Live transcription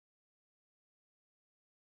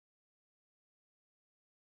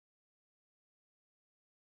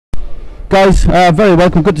Guys, very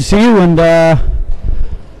welcome. Good to see you. And a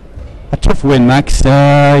tough win, Max.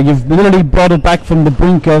 You've literally brought it back from the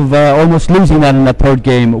brink of almost losing that in that third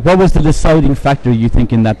game. What was the deciding factor, you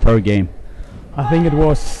think, in that third game? I think it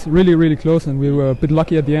was really, really close, and we were a bit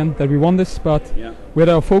lucky at the end that we won this. But we had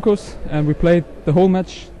our focus, and we played the whole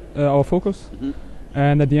match our focus.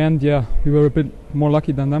 And at the end, we were a bit more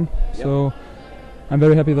lucky than them. So I'm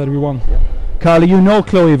very happy that we won. Carly, you know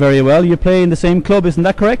Chloe very well. You play in the same club, isn't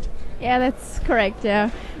that correct? Yeah, that's correct. Yeah,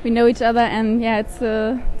 we know each other, and it's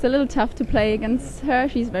a little tough to play against her.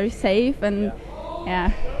 She's very safe, and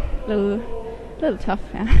a little tough.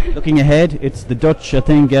 Yeah. Looking ahead, it's the Dutch. I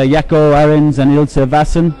think Jacco Arends and Ilse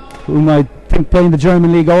Vassen, whom I think play in the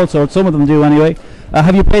German league also. Some of them do anyway.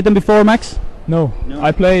 Have you played them before, Max? No.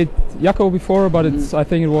 I played Jacco before, but it's I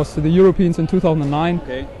think it was the Europeans in 2009.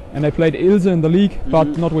 Okay. And I played Ilse in the league, but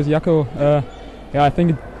not with Jacco. I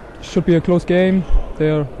think it should be a close game.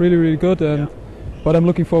 They're really, really good, but I'm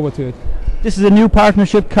looking forward to it. This is a new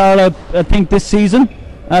partnership, Carl, I think, this season.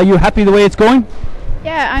 Are you happy the way it's going?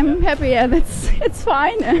 Yeah, I'm happy. Yeah, it's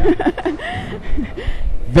fine.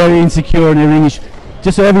 Very insecure in her English.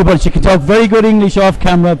 Just so everybody, she can talk very good English off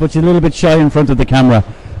camera, but she's a little bit shy in front of the camera.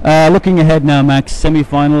 Looking ahead now, Max,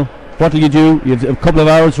 semi-final. What will you do? You have a couple of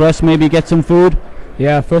hours rest, maybe get some food?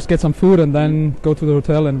 Yeah, first get some food and then go to the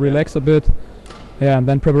hotel and relax a bit. Yeah, and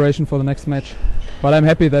then preparation for the next match. But I'm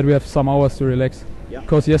happy that we have some hours to relax,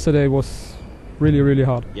 because yesterday was really, really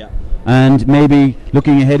hard. Yeah. And maybe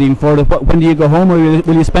looking ahead even further, when do you go home, or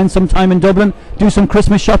will you spend some time in Dublin, do some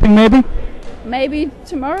Christmas shopping maybe? Maybe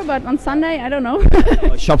tomorrow, but on Sunday, I don't know.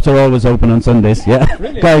 Shops are always open on Sundays,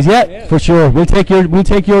 Really? Guys, for sure. We'll take your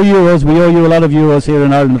euros. We owe you a lot of euros here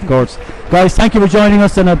in Ireland, of course. Guys, thank you for joining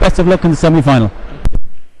us, and best of luck in the semi-final.